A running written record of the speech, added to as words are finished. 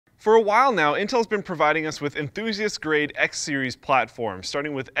For a while now, Intel's been providing us with enthusiast-grade X-series platforms,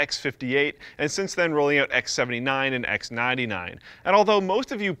 starting with X58, and since then rolling out X79 and X99. And although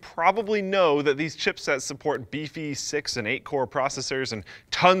most of you probably know that these chipsets support beefy 6 and 8-core processors and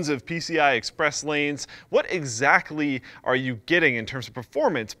tons of PCI Express lanes, what exactly are you getting in terms of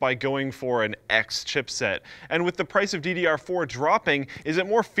performance by going for an X chipset? And with the price of DDR4 dropping, is it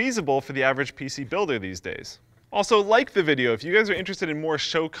more feasible for the average PC builder these days? Also, like the video if you guys are interested in more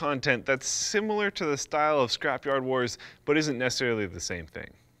show content that's similar to the style of Scrapyard Wars, but isn't necessarily the same thing.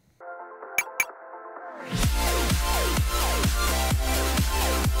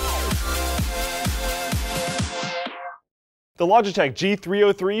 The Logitech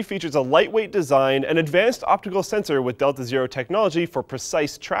G303 features a lightweight design, an advanced optical sensor with Delta Zero technology for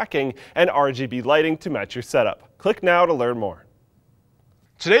precise tracking, and RGB lighting to match your setup. Click now to learn more.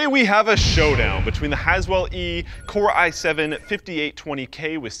 Today we have a showdown between the Haswell E Core i7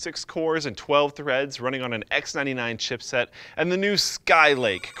 5820K with 6 cores and 12 threads running on an X99 chipset and the new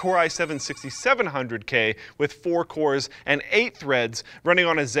Skylake Core i7 6700K with 4 cores and 8 threads running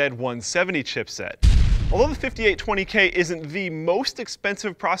on a Z170 chipset. Although the 5820K isn't the most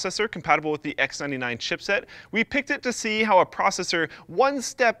expensive processor compatible with the X99 chipset, we picked it to see how a processor one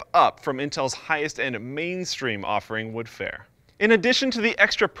step up from Intel's highest-end mainstream offering would fare. In addition to the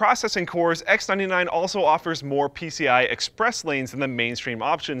extra processing cores, X99 also offers more PCI Express lanes than the mainstream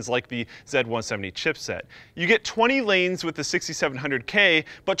options like the Z170 chipset. You get 20 lanes with the 6700K,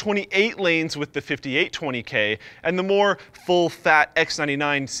 but 28 lanes with the 5820K, and the more full-fat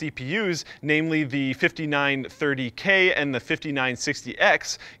X99 CPUs, namely the 5930K and the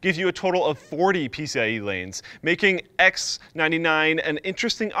 5960X, give you a total of 40 PCIe lanes, making X99 an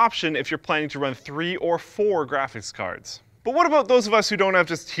interesting option if you're planning to run 3 or 4 graphics cards. But what about those of us who don't have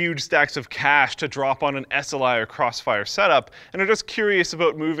just huge stacks of cash to drop on an SLI or Crossfire setup and are just curious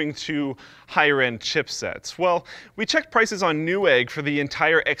about moving to higher-end chipsets? Well, we checked prices on Newegg for the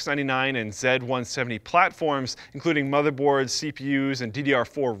entire X99 and Z170 platforms, including motherboards, CPUs, and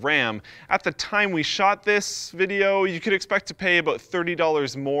DDR4 RAM. At the time we shot this video, you could expect to pay about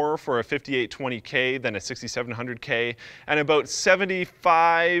 $30 more for a 5820K than a 6700K, and about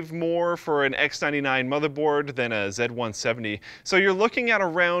 $75 more for an X99 motherboard than a Z170. So you're looking at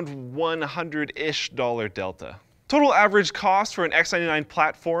around $100-ish delta. Total average cost for an X99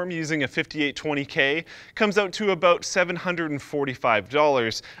 platform using a 5820K comes out to about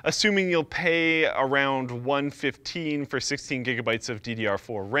 $745, assuming you'll pay around $115 for 16 gigabytes of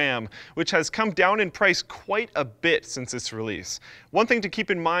DDR4 RAM, which has come down in price quite a bit since its release. One thing to keep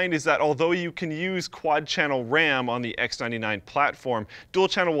in mind is that although you can use quad-channel RAM on the X99 platform,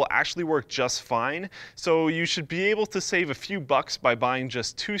 dual-channel will actually work just fine, so you should be able to save a few bucks by buying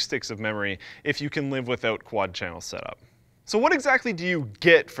just 2 sticks of memory if you can live without quad-channel setup. So what exactly do you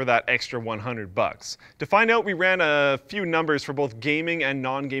get for that extra 100 bucks? To find out, we ran a few numbers for both gaming and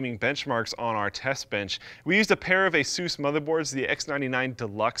non-gaming benchmarks on our test bench. We used a pair of ASUS motherboards, the X99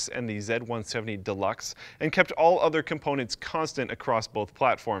 Deluxe and the Z170 Deluxe, and kept all other components constant across both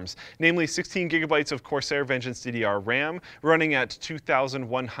platforms, namely 16 gigabytes of Corsair Vengeance DDR RAM running at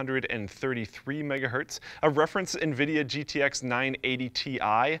 2133 MHz, a reference NVIDIA GTX 980 Ti,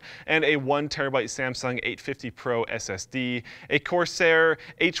 and a 1 terabyte Samsung 850 Pro SSD, a Corsair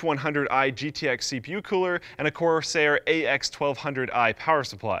H100i GTX CPU cooler, and a Corsair AX1200i power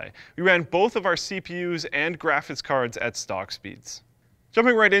supply. We ran both of our CPUs and graphics cards at stock speeds.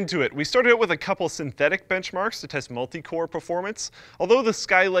 Jumping right into it, we started out with a couple synthetic benchmarks to test multi-core performance. Although the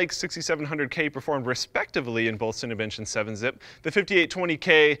Skylake 6700K performed respectively in both Cinebench and 7-zip, the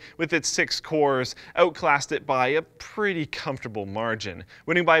 5820K with its 6 cores outclassed it by a pretty comfortable margin,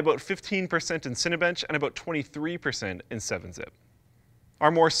 winning by about 15% in Cinebench and about 23% in 7-zip. Our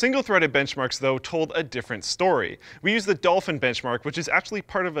more single-threaded benchmarks, though, told a different story. We used the Dolphin benchmark, which is actually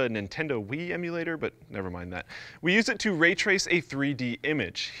part of a Nintendo Wii emulator, but never mind that. We used it to ray trace a 3D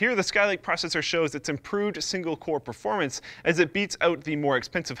image. Here, the Skylake processor shows its improved single-core performance as it beats out the more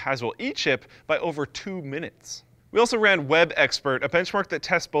expensive Haswell E chip by over 2 minutes. We also ran Web Expert, a benchmark that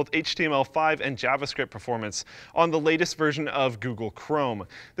tests both HTML5 and JavaScript performance on the latest version of Google Chrome.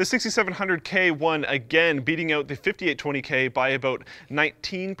 The 6700K won again, beating out the 5820K by about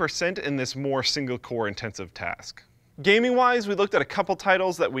 19% in this more single-core intensive task. Gaming-wise, we looked at a couple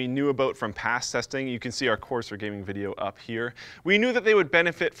titles that we knew about from past testing. You can see our Cores for Gaming video up here. We knew that they would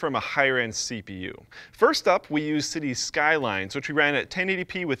benefit from a higher-end CPU. First up, we used Cities Skylines, which we ran at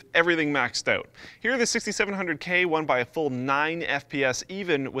 1080p with everything maxed out. Here, the 6700K won by a full 9 FPS,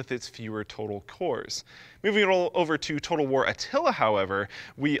 even with its fewer total cores. Moving it all over to Total War Attila, however,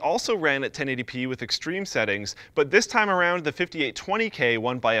 we also ran at 1080p with extreme settings, but this time around, the 5820K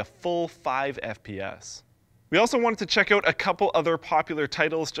won by a full 5 FPS. We also wanted to check out a couple other popular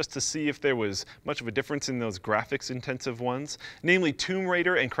titles just to see if there was much of a difference in those graphics-intensive ones, namely Tomb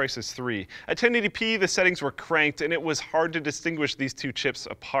Raider and Crysis 3. At 1080p, the settings were cranked, and it was hard to distinguish these two chips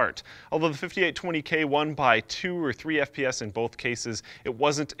apart. Although the 5820K won by 2 or 3 FPS in both cases, it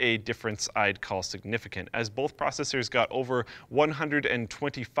wasn't a difference I'd call significant, as both processors got over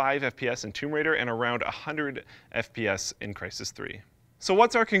 125 FPS in Tomb Raider and around 100 FPS in Crysis 3. So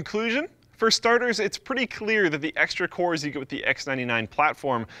what's our conclusion? For starters, it's pretty clear that the extra cores you get with the X99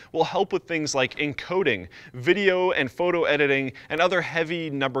 platform will help with things like encoding, video and photo editing, and other heavy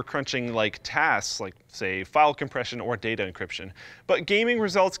number crunching like tasks like, say, file compression or data encryption. But gaming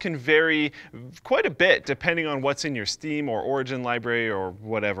results can vary quite a bit depending on what's in your Steam or Origin library or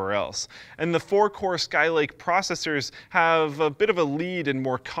whatever else. And the 4-core Skylake processors have a bit of a lead in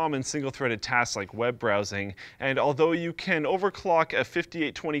more common single-threaded tasks like web browsing. And although you can overclock a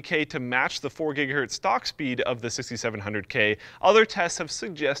 5820K to match the 4 GHz stock speed of the 6700K, other tests have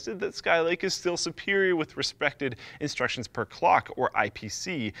suggested that Skylake is still superior with respected instructions per clock, or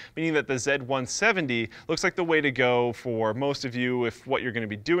IPC, meaning that the Z170 looks like the way to go for most of you if what you're going to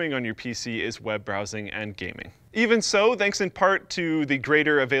be doing on your PC is web browsing and gaming. Even so, thanks in part to the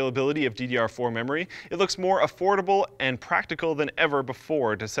greater availability of DDR4 memory, it looks more affordable and practical than ever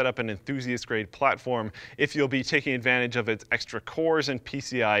before to set up an enthusiast-grade platform if you'll be taking advantage of its extra cores and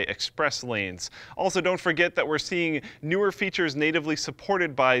PCI Express lanes. Also, don't forget that we're seeing newer features natively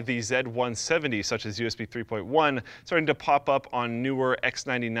supported by the Z170, such as USB 3.1, starting to pop up on newer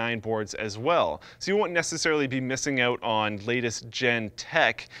X99 boards as well. So you won't necessarily be missing out on latest gen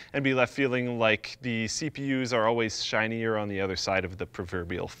tech and be left feeling like the CPUs are always shinier on the other side of the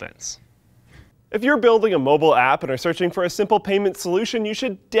proverbial fence. If you're building a mobile app and are searching for a simple payment solution, you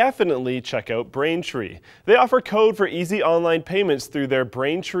should definitely check out Braintree. They offer code for easy online payments through their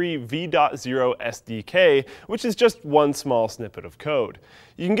Braintree V.0 SDK, which is just one small snippet of code.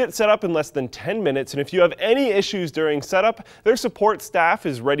 You can get set up in less than 10 minutes, and if you have any issues during setup, their support staff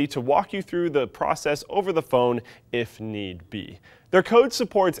is ready to walk you through the process over the phone if need be. Their code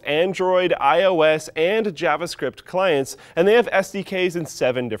supports Android, iOS, and JavaScript clients, and they have SDKs in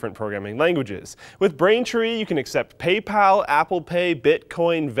 7 different programming languages. With Braintree, you can accept PayPal, Apple Pay,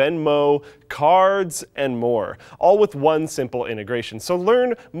 Bitcoin, Venmo, cards, and more, all with one simple integration. So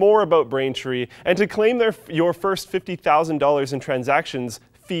learn more about Braintree, and to claim your first $50,000 in transactions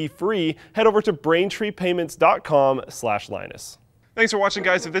fee-free, head over to braintreepayments.com/Linus. Thanks for watching,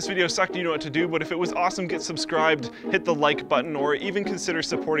 guys. If this video sucked, you know what to do, but if it was awesome, get subscribed, hit the like button, or even consider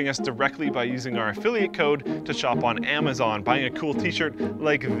supporting us directly by using our affiliate code to shop on Amazon, buying a cool t-shirt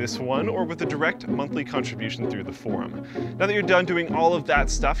like this one, or with a direct monthly contribution through the forum. Now that you're done doing all of that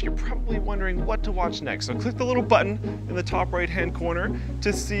stuff, you're probably wondering what to watch next. So click the little button in the top right-hand corner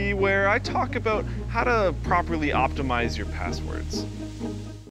to see where I talk about how to properly optimize your passwords.